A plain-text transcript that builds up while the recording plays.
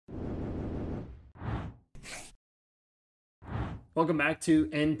Welcome back to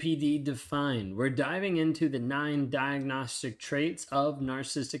NPD Defined. We're diving into the 9 diagnostic traits of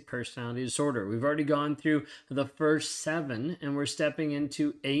narcissistic personality disorder. We've already gone through the first 7, and we're stepping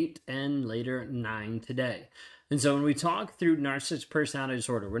into 8 and later 9 today. And so when we talk through narcissistic personality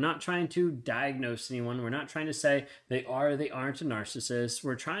disorder, we're not trying to diagnose anyone. We're not trying to say they are or they aren't a narcissist.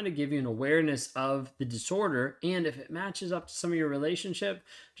 We're trying to give you an awareness of the disorder. And if it matches up to some of your relationship,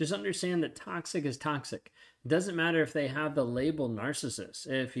 just understand that toxic is toxic. It doesn't matter if they have the label narcissist.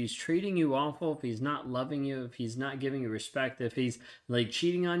 If he's treating you awful, if he's not loving you, if he's not giving you respect, if he's like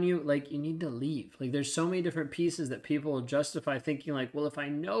cheating on you, like you need to leave. Like there's so many different pieces that people will justify thinking like, well, if I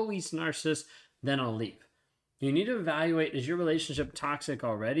know he's narcissist, then I'll leave. You need to evaluate, is your relationship toxic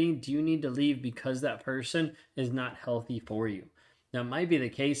already? Do you need to leave because that person is not healthy for you? Now, it might be the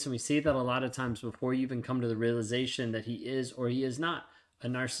case, and we see that a lot of times before you even come to the realization that he is or he is not a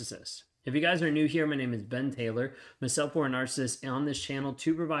narcissist. If you guys are new here, my name is Ben Taylor. I'm a self-aware narcissist on this channel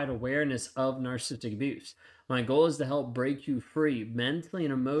to provide awareness of narcissistic abuse. My goal is to help break you free mentally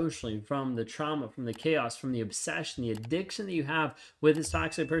and emotionally from the trauma, from the chaos, from the obsession, the addiction that you have with this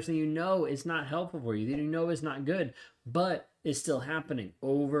toxic person you know is not helpful for you, that you know is not good, but it's still happening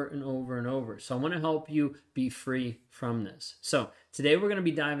over and over and over. So I want to help you be free from this. So today we're going to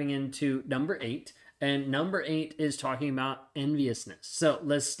be diving into number 8. And number 8 is talking about enviousness. So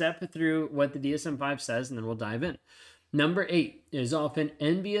let's step through what the DSM-5 says, and then we'll dive in. Number 8 is often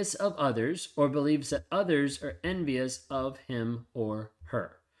envious of others or believes that others are envious of him or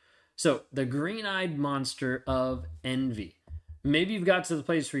her. So the green-eyed monster of envy. Maybe you've got to the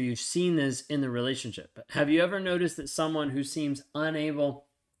place where you've seen this in the relationship. Have you ever noticed that someone who seems unable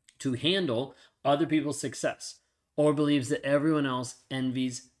to handle other people's success or believes that everyone else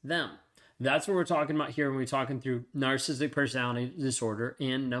envies them? That's what we're talking about here when we're talking through narcissistic personality disorder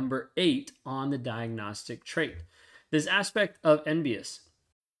and number 8 on the diagnostic trait. This aspect of envious.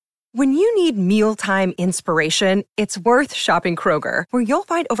 When you need mealtime inspiration, it's worth shopping Kroger, where you'll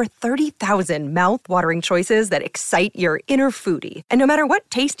find over 30,000 mouth-watering choices that excite your inner foodie. And no matter what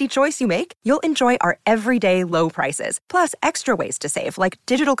tasty choice you make, you'll enjoy our everyday low prices, plus extra ways to save, like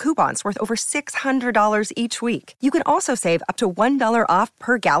digital coupons worth over $600 each week. You can also save up to $1 off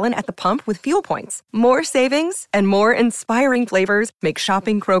per gallon at the pump with fuel points. More savings and more inspiring flavors make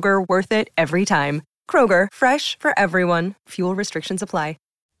shopping Kroger worth it every time. Kroger, fresh for everyone. Fuel restrictions apply.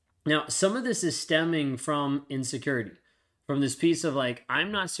 Now, some of this is stemming from insecurity, from this piece of like,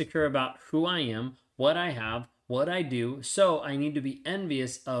 I'm not secure about who I am, what I have, what I do, so I need to be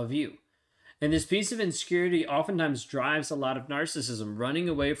envious of you. And this piece of insecurity oftentimes drives a lot of narcissism, running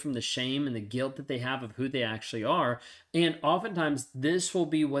away from the shame and the guilt that they have of who they actually are. And oftentimes this will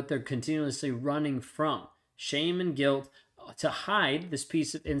be what they're continuously running from, shame and guilt, to hide this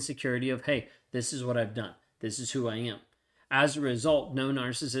piece of insecurity of, hey, this is what I've done. This is who I am. As a result, no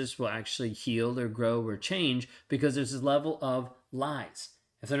narcissist will actually heal or grow or change because there's this level of lies.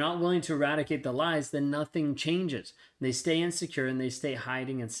 If they're not willing to eradicate the lies, then nothing changes. They stay insecure and they stay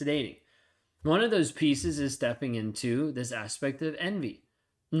hiding and sedating. One of those pieces is stepping into this aspect of envy.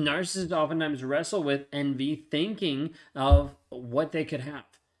 Narcissists oftentimes wrestle with envy, thinking of what they could have.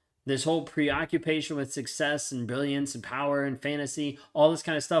 This whole preoccupation with success and brilliance and power and fantasy, all this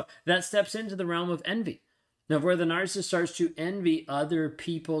kind of stuff, that steps into the realm of envy. Now, where the narcissist starts to envy other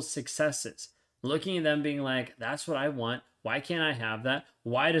people's successes, looking at them being like, that's what I want. Why can't I have that?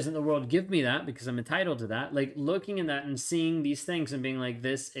 Why doesn't the world give me that? Because I'm entitled to that. Like looking at that and seeing these things and being like,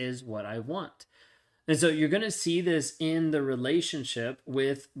 this is what I want. And so you're going to see this in the relationship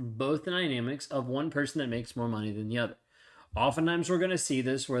with both the dynamics of one person that makes more money than the other. Oftentimes we're going to see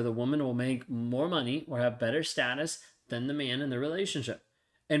this where the woman will make more money or have better status than the man in the relationship.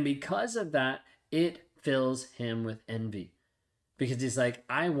 And because of that, it fills him with envy because he's like,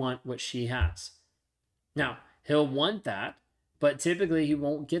 I want what she has. Now, he'll want that, but typically he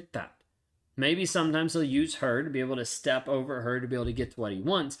won't get that. Maybe sometimes he'll use her to be able to step over her to be able to get to what he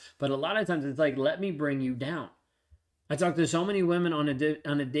wants, but a lot of times it's like, let me bring you down. I talk to so many women on a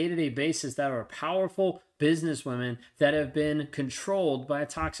day-to-day basis that are powerful business women that have been controlled by a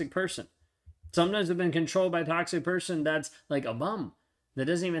toxic person. Sometimes they've been controlled by a toxic person that's like a bum that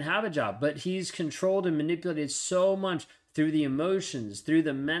doesn't even have a job, but he's controlled and manipulated so much through the emotions, through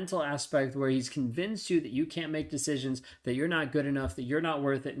the mental aspect where he's convinced you that you can't make decisions, that you're not good enough, that you're not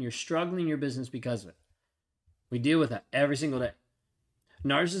worth it, and you're struggling in your business because of it. We deal with that every single day.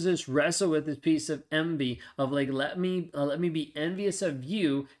 Narcissists wrestle with this piece of envy of like, let me be envious of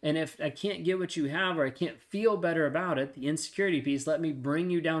you, and if I can't get what you have or I can't feel better about it, the insecurity piece, let me bring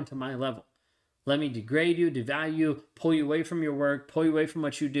you down to my level. Let me degrade you, devalue you, pull you away from your work, pull you away from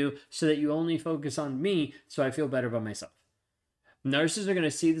what you do so that you only focus on me so I feel better about myself. Narcissists are going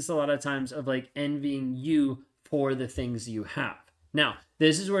to see this a lot of times of like envying you for the things you have. Now,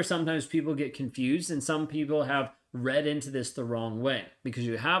 this is where sometimes people get confused, and some people have read into this the wrong way, because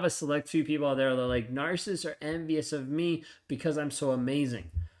you have a select few people out there that are like, narcissists are envious of me because I'm so amazing.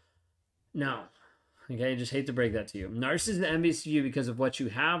 No. Okay, I just hate to break that to you. Narcissists are envious of you because of what you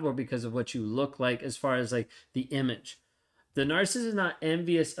have or because of what you look like, as far as like the image. The narcissist is not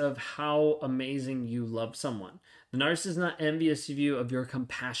envious of how amazing you love someone. The narcissist is not envious of you, of your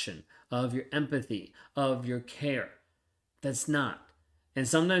compassion, of your empathy, of your care. That's not. And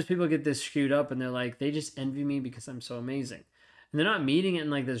sometimes people get this screwed up and they're like, they just envy me because I'm so amazing. And they're not meaning it in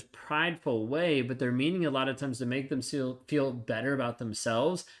like this prideful way, but they're meaning a lot of times to make them feel better about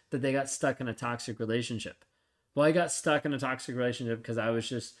themselves, that they got stuck in a toxic relationship. Well, I got stuck in a toxic relationship because I was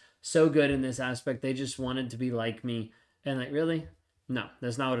just so good in this aspect. They just wanted to be like me. And like, really? No,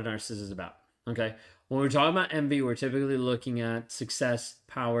 that's not what a narcissist is about. Okay. When we're talking about envy, we're typically looking at success,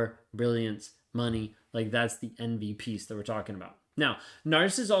 power, brilliance, money. Like, that's the envy piece that we're talking about. Now,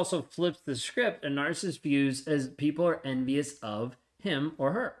 narcissist also flips the script, and narcissist views as people are envious of him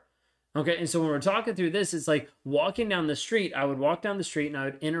or her. Okay, and so when we're talking through this, it's like walking down the street. I would walk down the street and I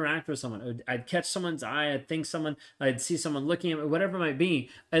would interact with someone. I'd catch someone's eye. I'd see someone looking at me, whatever it might be.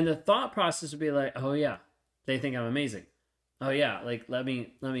 And the thought process would be like, oh yeah, they think I'm amazing. Oh yeah, like let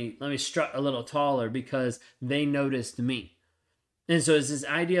me strut a little taller because they noticed me. And so it's this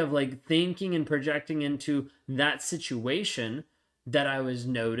idea of like thinking and projecting into that situation that I was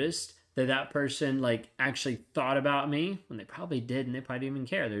noticed, that person like actually thought about me when they probably did, and they probably didn't even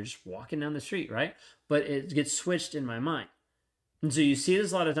care. They're just walking down the street, right? But it gets switched in my mind. And so you see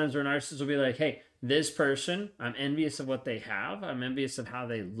this a lot of times where narcissists will be like, hey, this person, I'm envious of what they have. I'm envious of how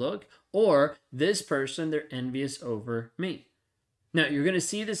they look. Or this person, they're envious over me. Now, you're going to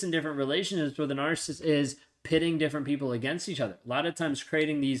see this in different relationships where the narcissist is pitting different people against each other. A lot of times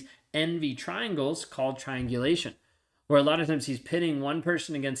creating these envy triangles called triangulation, where a lot of times he's pitting one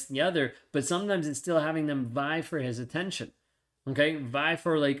person against the other, but sometimes it's still having them vie for his attention. Okay, vie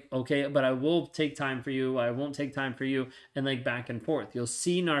for like, okay, but I will take time for you, I won't take time for you, and like back and forth. You'll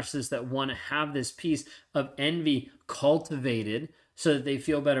see narcissists that want to have this piece of envy cultivated so that they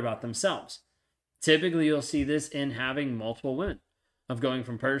feel better about themselves. Typically, you'll see this in having multiple women, of going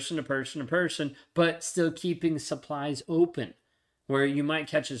from person to person to person, but still keeping supplies open, where you might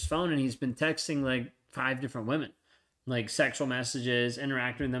catch his phone and he's been texting like 5 different women, like sexual messages,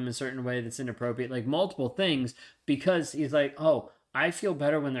 interacting with them in a certain way that's inappropriate, like multiple things, because he's like, oh, I feel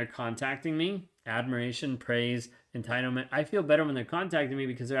better when they're contacting me. Admiration, praise, entitlement. I feel better when they're contacting me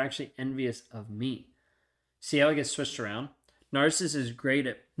because they're actually envious of me. See how it gets switched around? Narcissist is great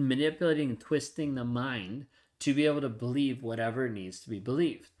at manipulating and twisting the mind to be able to believe whatever needs to be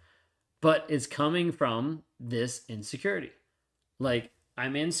believed. But it's coming from this insecurity. Like,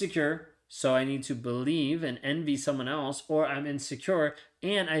 I'm insecure, so I need to believe and envy someone else, or I'm insecure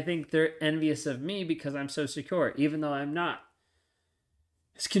and I think they're envious of me because I'm so secure, even though I'm not.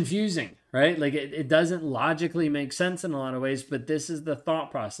 It's confusing, right? Like it doesn't logically make sense in a lot of ways, but this is the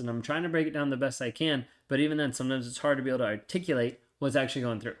thought process. And I'm trying to break it down the best I can, but even then, sometimes it's hard to be able to articulate what's actually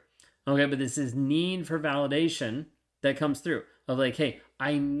going through. Okay, but this is need for validation that comes through of like, hey,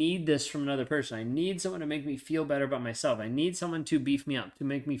 I need this from another person. I need someone to make me feel better about myself. I need someone to beef me up, to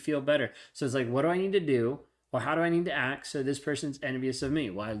make me feel better. So it's like, what do I need to do? Or how do I need to act so this person's envious of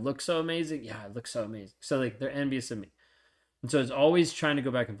me? Well, I look so amazing. Yeah, I look so amazing. So like they're envious of me. And so it's always trying to go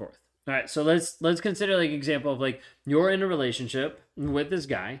back and forth. All right, so let's consider like example of like you're in a relationship with this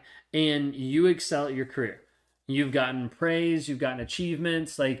guy and you excel at your career. You've gotten praise, you've gotten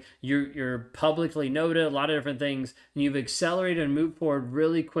achievements, like you're publicly noted, a lot of different things, and you've accelerated and moved forward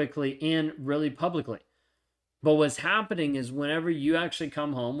really quickly and really publicly. But what's happening is whenever you actually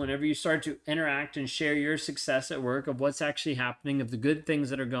come home, whenever you start to interact and share your success at work, of what's actually happening, of the good things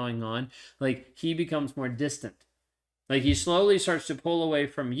that are going on, like he becomes more distant. Like he slowly starts to pull away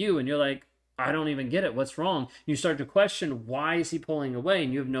from you and you're like, I don't even get it. What's wrong? You start to question, why is he pulling away?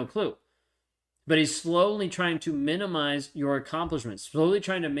 And you have no clue. But he's slowly trying to minimize your accomplishments, slowly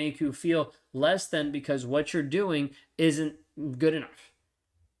trying to make you feel less than because what you're doing isn't good enough.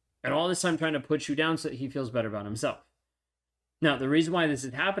 And all this time trying to put you down so that he feels better about himself. Now, the reason why this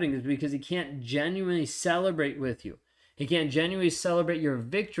is happening is because he can't genuinely celebrate with you. He can't genuinely celebrate your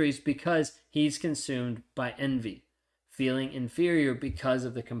victories because he's consumed by envy, feeling inferior because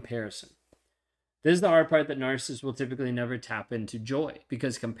of the comparison. This is the hard part, that narcissists will typically never tap into joy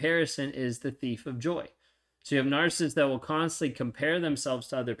because comparison is the thief of joy. So you have narcissists that will constantly compare themselves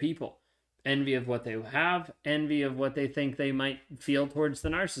to other people. Envy of what they have, envy of what they think they might feel towards the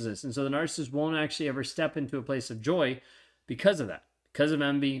narcissist. And so the narcissist won't actually ever step into a place of joy because of that, because of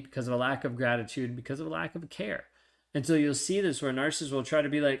envy, because of a lack of gratitude, because of a lack of care. And so you'll see this where a narcissist will try to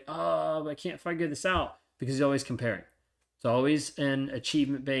be like, oh, I can't figure this out, because he's always comparing. It's always an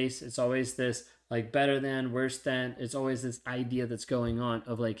achievement base. It's always this like better than, worse than. It's always this idea that's going on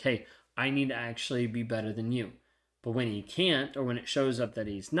of like, hey, I need to actually be better than you. But when he can't, or when it shows up that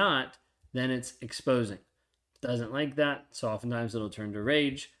he's not, then it's exposing. Doesn't like that. So oftentimes it'll turn to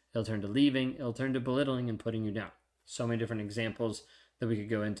rage. It'll turn to leaving. It'll turn to belittling and putting you down. So many different examples that we could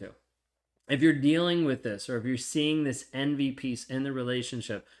go into. If you're dealing with this, or if you're seeing this envy piece in the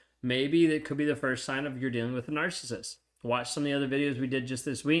relationship, maybe that could be the first sign of you're dealing with a narcissist. Watch some of the other videos we did just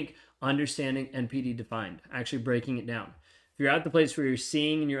this week, understanding NPD defined, actually breaking it down. If you're at the place where you're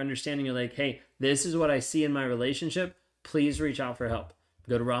seeing and you're understanding, you're like, hey, this is what I see in my relationship, please reach out for help.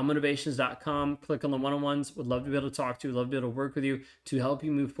 Go to rawmotivations.com, click on the one-on-ones. Would love to be able to talk to you, love to be able to work with you to help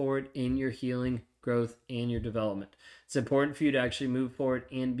you move forward in your healing, growth, and your development. It's important for you to actually move forward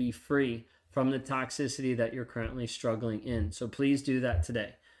and be free from the toxicity that you're currently struggling in. So please do that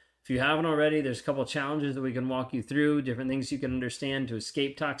today. If you haven't already, there's a couple of challenges that we can walk you through, different things you can understand to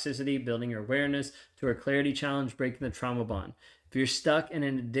escape toxicity, building your awareness, to our clarity challenge, breaking the trauma bond. If you're stuck in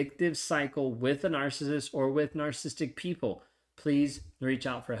an addictive cycle with a narcissist or with narcissistic people, please reach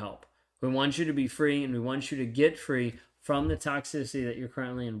out for help. We want you to be free, and we want you to get free from the toxicity that you're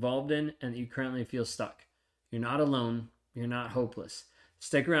currently involved in and that you currently feel stuck. You're not alone. You're not hopeless.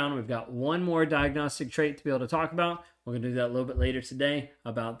 Stick around. We've got one more diagnostic trait to be able to talk about. We're going to do that a little bit later today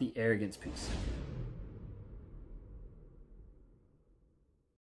about the arrogance piece.